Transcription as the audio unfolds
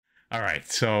All right,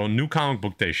 so new comic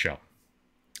book day show.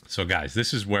 So guys,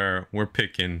 this is where we're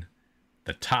picking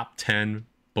the top 10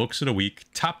 books of the week,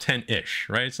 top 10-ish,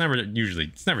 right? It's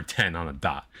never 10 on a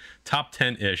dot. Top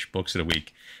 10-ish books of the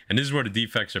week. And this is where the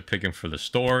defects are picking for the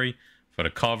story, for the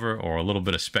cover, or a little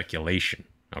bit of speculation,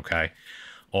 okay?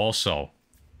 Also,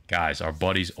 guys, our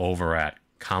buddies over at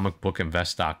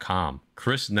comicbookinvest.com,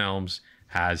 Chris Nelms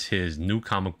has his new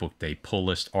comic book day pull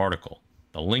list article.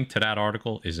 The link to that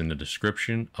article is in the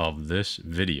description of this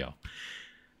video.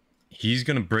 He's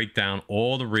going to break down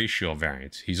all the ratio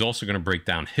variants. He's also going to break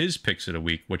down his picks of the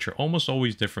week, which are almost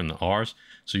always different than ours.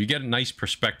 So you get a nice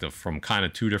perspective from kind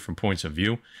of two different points of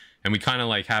view. And we kind of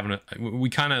like we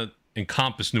kind of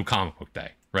encompass new comic book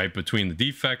day, right? Between the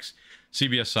defects,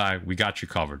 CBSI, we got you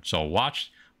covered. So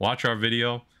watch our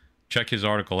video, check his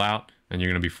article out, and you're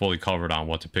going to be fully covered on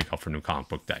what to pick up for new comic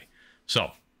book day.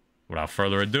 So without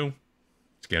further ado,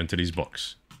 let's get into these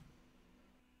books.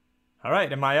 All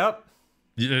right, am I up?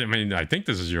 Yeah, I mean, I think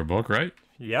this is your book, right?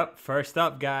 Yep. First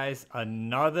up, guys,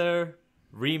 another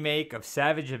remake of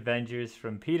Savage Avengers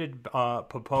from Peter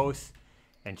Papos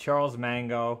and Charles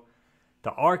Mango.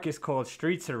 The arc is called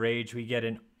Streets of Rage. We get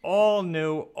an all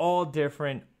new, all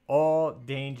different, all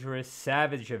dangerous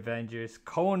Savage Avengers.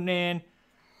 Conan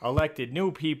elected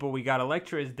new people. We got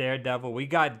Elektra as Daredevil. We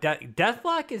got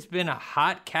Deathlock has been a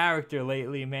hot character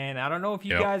lately, man. I don't know if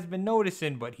you guys been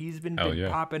noticing, but he's been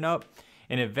popping up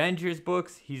in Avengers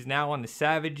books. He's now on the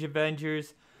Savage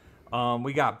Avengers.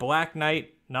 We got Black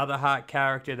Knight, another hot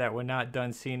character that we're not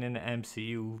done seeing in the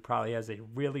MCU, who probably has a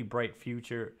really bright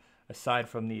future aside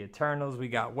from the Eternals. We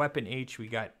got Weapon H, we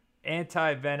got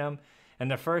Anti-Venom,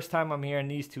 and the first time I'm hearing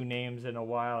these two names in a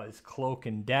while is Cloak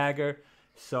and Dagger.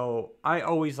 So I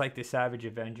always like the Savage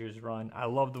Avengers run. I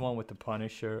love the one with the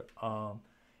Punisher.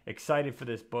 Excited for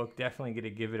this book. Definitely going to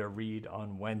give it a read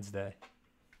on Wednesday.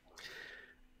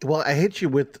 Well, I hit you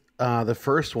with the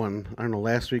first one, I don't know,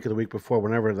 last week or the week before,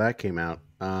 whenever that came out.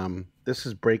 This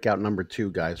is breakout number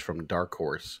 2, guys, from Dark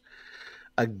Horse.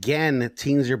 Again,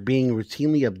 teens are being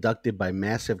routinely abducted by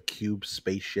massive cube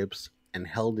spaceships and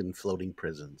held in floating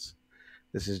prisons.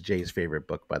 This is Jay's favorite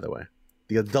book, by the way.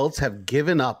 The adults have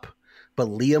given up, but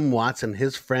Liam Watts and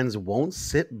his friends won't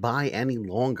sit by any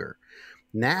longer.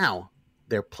 Now,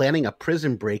 they're planning a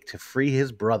prison break to free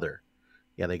his brother.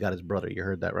 Yeah, they got his brother. You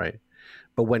heard that right.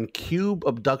 But when Cube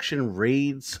Abduction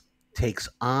Raids takes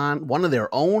on one of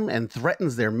their own and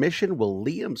threatens their mission, will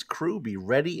Liam's crew be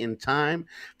ready in time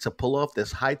to pull off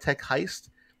this high-tech heist,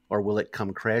 or will it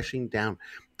come crashing down?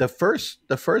 The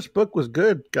first book was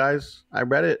good, guys. I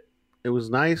read it. It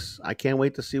was nice. I can't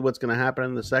wait to see what's going to happen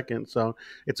in the second. So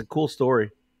it's a cool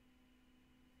story.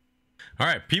 All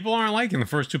right. People aren't liking the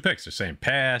first two picks. They're saying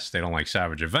pass. They don't like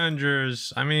Savage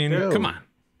Avengers. I mean, come on.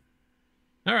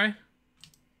 All right.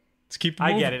 Let's keep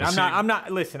moving. I get it. I'm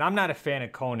not a fan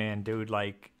of Conan, dude.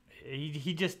 Like,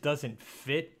 he just doesn't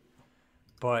fit.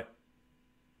 But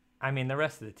I mean, the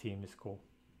rest of the team is cool.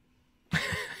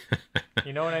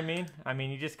 You know what I mean? I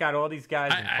mean, you just got all these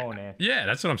guys in Conan. Yeah,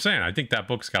 that's what I'm saying. I think that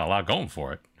book's got a lot going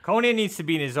for it. Conan needs to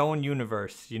be in his own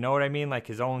universe. You know what I mean? Like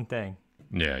his own thing.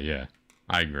 Yeah.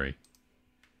 I agree.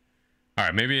 All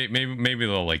right, maybe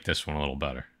they'll like this one a little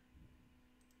better.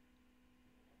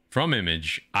 From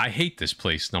Image, I Hate This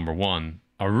Place, number 1,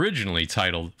 originally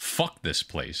titled Fuck This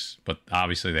Place, but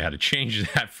obviously they had to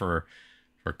change that for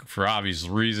obvious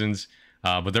reasons.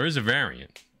 But there is a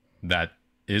variant that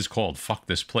is called Fuck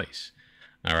This Place.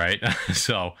 All right,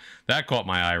 so that caught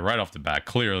my eye right off the bat.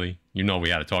 Clearly, we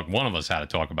had to talk. One of us had to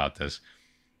talk about this.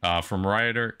 From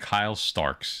writer Kyle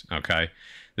Starks. Okay,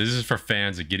 this is for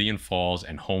fans of Gideon Falls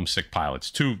and Homesick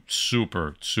Pilots, 2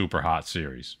 super, super hot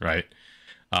series, right?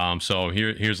 So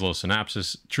here's a little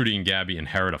synopsis. Trudy and Gabby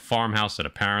inherit a farmhouse that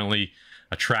apparently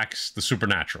attracts the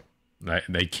supernatural.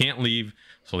 They can't leave,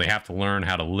 so they have to learn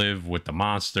how to live with the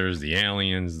monsters, the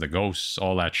aliens, the ghosts,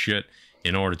 all that shit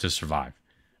in order to survive.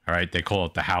 All right, they call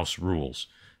it the house rules.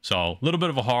 So a little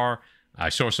bit of a horror. I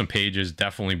saw some pages,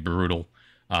 definitely brutal.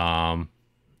 And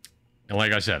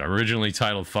like I said, originally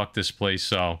titled Fuck This Place,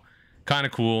 so kind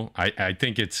of cool. I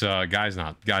think it's guy's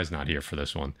not here for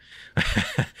this one.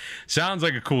 Sounds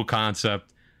like a cool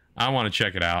concept. I want to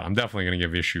check it out. I'm definitely going to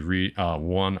give issue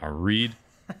 1 a read.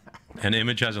 And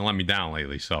Image hasn't let me down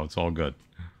lately, so it's all good.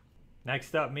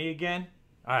 Next up, me again.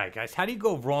 All right, guys, how do you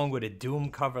go wrong with a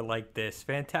Doom cover like this?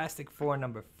 Fantastic Four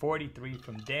number 43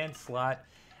 from Dan Slott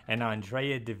and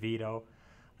Andrea DeVito.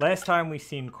 Last time we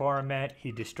seen Coromant,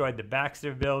 he destroyed the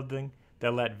Baxter building,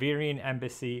 the Latvian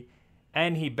embassy,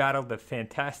 and he battled the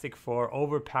Fantastic Four,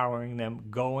 overpowering them,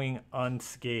 going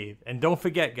unscathed. And don't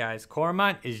forget, guys,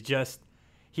 Coromant is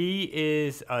he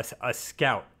is a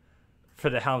scout for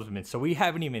the Helmsman. So we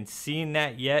haven't even seen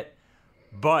that yet.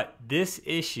 But this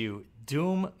issue,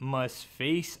 Doom must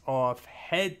face off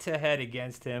head-to-head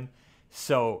against him.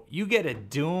 So you get a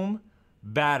Doom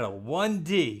battle,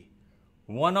 1D,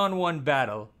 one-on-one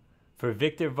battle for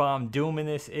Victor Von Doom in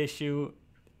this issue.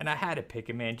 And I had to pick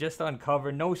it, man. Just on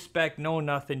cover, no spec, no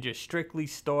nothing, just strictly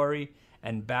story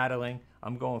and battling.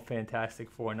 I'm going Fantastic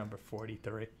Four number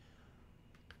 43.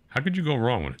 How could you go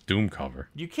wrong with a Doom cover?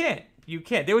 You can't. You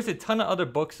can't. There was a ton of other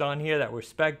books on here that were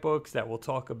spec books that we'll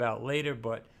talk about later,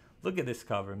 but look at this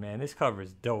cover, man. This cover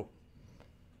is dope.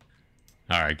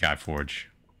 All right, Guy Forge.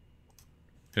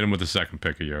 Hit him with the second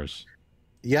pick of yours.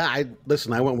 Yeah, I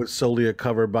went with solely a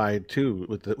cover by two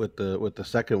with the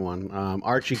second one.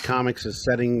 Archie Comics is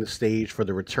setting the stage for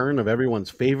the return of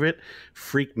everyone's favorite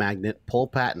freak magnet, Paul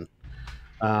Patton.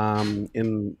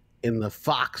 In the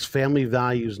Fox Family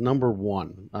Values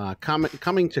 #1.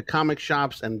 Coming to comic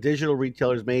shops and digital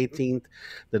retailers May 18th,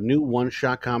 the new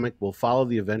one-shot comic will follow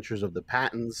the adventures of the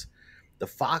Pattons, the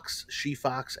Fox,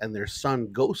 She-Fox, and their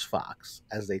son Ghost Fox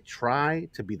as they try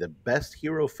to be the best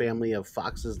hero family of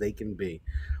foxes they can be.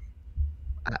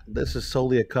 This is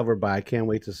solely a cover by. I can't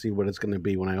wait to see what it's going to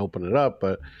be when I open it up,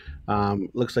 but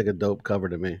looks like a dope cover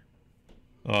to me.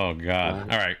 Oh,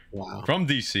 God. All right. Wow. From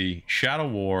DC, Shadow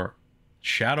War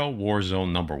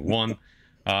Zone #1.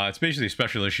 It's basically a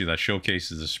special issue that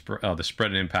showcases the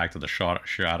spread and impact of the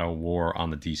Shadow War on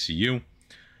the DCU.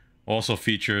 Also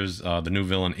features the new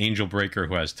villain Angel Breaker,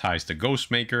 who has ties to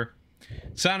Ghostmaker.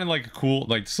 Sounded like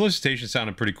the solicitation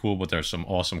sounded pretty cool, but there's some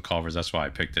awesome covers. That's why I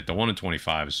picked it. The 1 in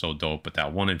 25 is so dope, but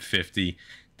that 1 in 50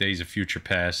 Days of Future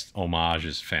Past homage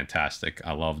is fantastic.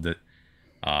 I loved it.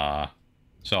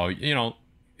 So,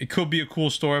 it could be a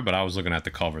cool story, but I was looking at the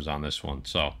covers on this one,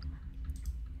 so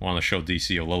want to show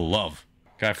DC a little love.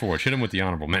 Guy Forge, hit him with the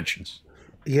honorable mentions.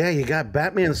 Yeah, you got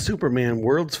Batman Superman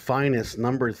World's Finest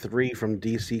 #3 from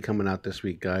DC coming out this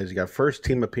week, guys. You got first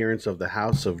team appearance of the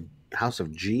House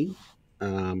of G,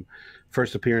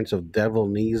 first appearance of Devil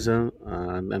Niza,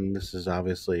 and this is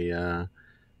obviously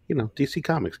DC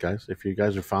Comics, guys. If you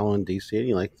guys are following DC and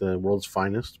you like the World's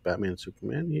Finest Batman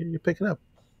Superman, you pick it up.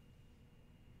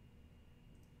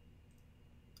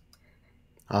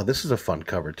 This is a fun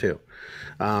cover, too.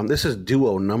 This is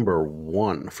Duo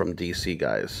 #1 from DC,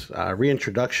 guys.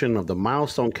 Reintroduction of the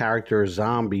milestone character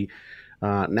Zombie,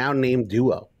 now named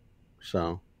Duo.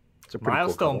 So, it's a pretty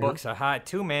Milestone cool books are hot,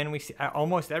 too, man. We see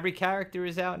almost every character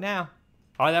is out now.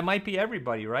 Oh, that might be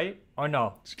everybody, right? Or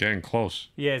no? It's getting close.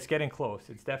 Yeah, it's getting close.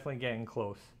 It's definitely getting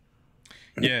close.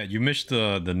 Yeah, you missed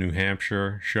the New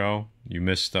Hampshire show. You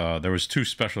missed, there was 2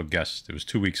 special guests. It was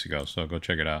 2 weeks ago, so go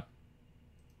check it out.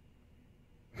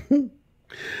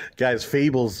 Guys,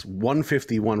 Fables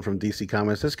 151 from DC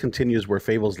Comics. This continues where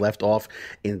Fables left off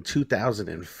in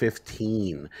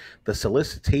 2015. The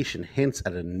solicitation hints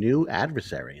at a new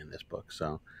adversary in this book,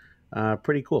 so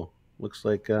pretty cool. Looks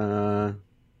like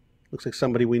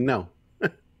somebody we know.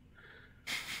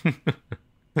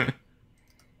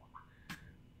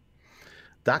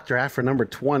 Dr. Aphra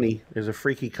 #20. There's a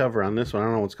freaky cover on this one. I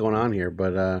don't know what's going on here,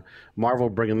 but Marvel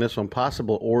bringing this one.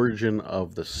 Possible origin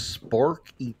of the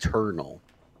Spork Eternal.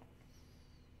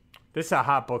 This is a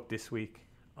hot book this week.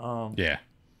 Yeah.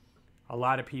 A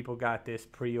lot of people got this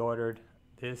pre-ordered.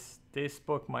 This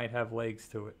book might have legs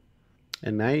to it.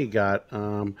 And now you got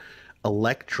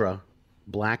Elektra,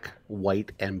 Black,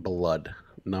 White, and Blood,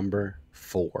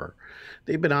 #4.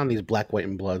 They've been on these Black, White,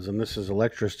 and Bloods, and this is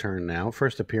Elektra's turn now.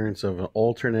 First appearance of an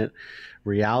alternate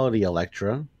reality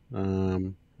Elektra.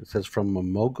 It says from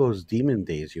Momogo's Demon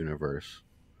Days universe.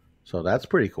 So that's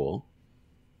pretty cool.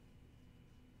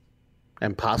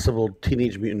 And possible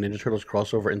Teenage Mutant Ninja Turtles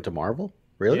crossover into Marvel?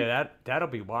 Really? Yeah, that'll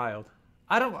be wild.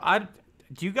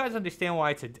 Do you guys understand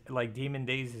why it's like Demon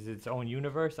Days is its own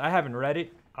universe? I haven't read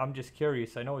it. I'm just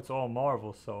curious. I know it's all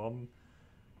Marvel, so I'm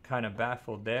kind of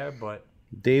baffled there, but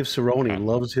Dave Cerrone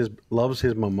loves his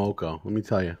Momoko. Let me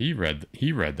tell you. He read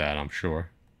that, I'm sure.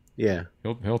 Yeah.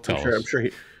 He'll tell us.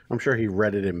 I'm sure he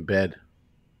read it in bed.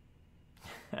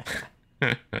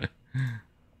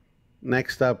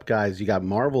 Next up, guys, you got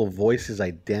Marvel Voices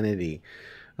Identity,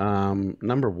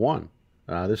 #1.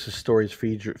 This is stories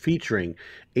featuring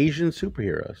Asian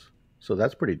superheroes, so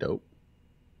that's pretty dope.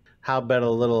 How about a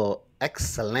little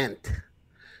Excellent?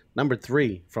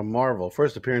 #3 from Marvel.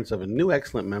 First appearance of a new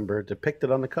Excellent member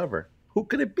depicted on the cover. Who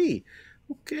could it be?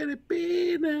 Who can it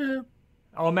be now?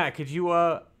 Oh, Matt, could you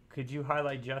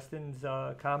highlight Justin's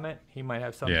comment? He might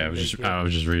have something. Yeah, I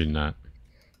was just reading that.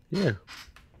 Yeah.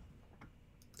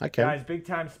 I can. Guys, big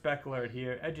time spec alert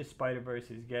here. Edge of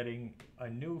Spider-Verse is getting a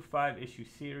new 5-issue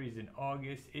series in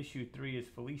August. Issue 3 is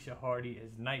Felicia Hardy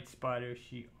as Night Spider.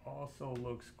 She also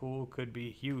looks cool. Could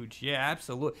be huge. Yeah,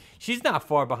 absolutely. She's not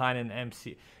far behind in the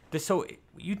MC. So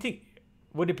you think,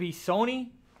 would it be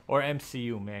Sony or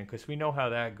MCU, man? Because we know how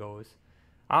that goes.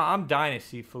 I'm dying to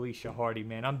see Felicia Hardy,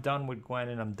 man. I'm done with Gwen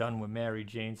and I'm done with Mary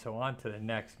Jane. So on to the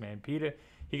next, man. Peter,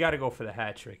 you got to go for the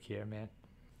hat trick here, man.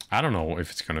 I don't know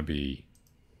if it's going to be...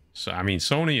 So I mean,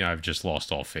 Sony, I've just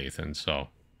lost all faith in. So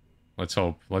let's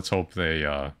hope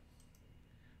the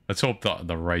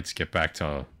rights get back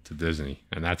to Disney,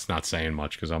 and that's not saying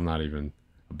much because I'm not even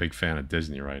a big fan of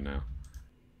Disney right now.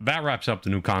 That wraps up the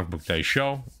New Comic Book Day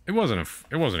show. It wasn't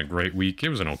a great week. It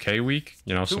was an okay week.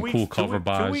 You know, some cool cover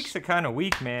buys. 2 weeks are kind of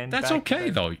weak, man. That's okay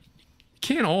though. You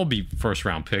can't all be first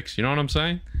round picks. You know what I'm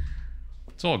saying?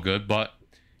 It's all good, but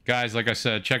guys, like I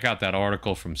said, check out that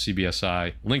article from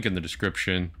CBSI. Link in the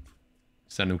description.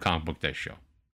 It's that New Comic Book Day show.